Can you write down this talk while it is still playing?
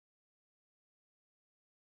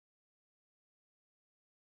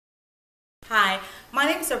Hi, my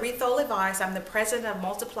name is Aretha Olivares. I'm the president of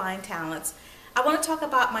Multiplying Talents. I want to talk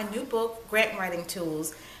about my new book, Grant Writing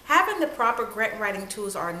Tools. Having the proper grant writing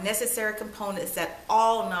tools are necessary components that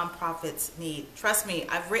all nonprofits need. Trust me,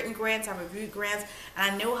 I've written grants, I've reviewed grants,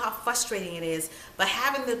 and I know how frustrating it is. But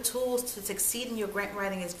having the tools to succeed in your grant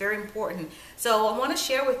writing is very important. So I want to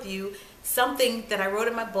share with you something that I wrote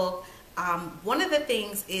in my book. One of the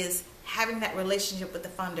things is having that relationship with the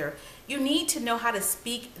funder. You need to know how to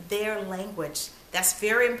speak their language. That's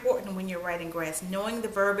very important when you're writing grants, knowing the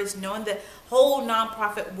verbiage, knowing the whole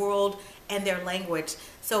nonprofit world and their language.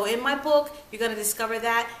 So in my book, you're going to discover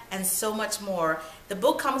that and so much more. The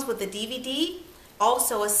book comes with a DVD,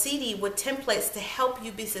 also a CD with templates to help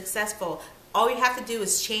you be successful. All you have to do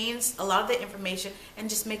is change a lot of the information and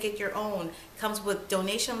just make it your own. It comes with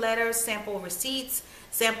donation letters, sample receipts,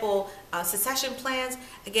 sample succession plans.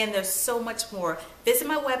 Again, there's so much more. Visit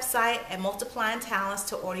my website at Multiplying Talents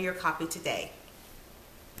to order your copy today.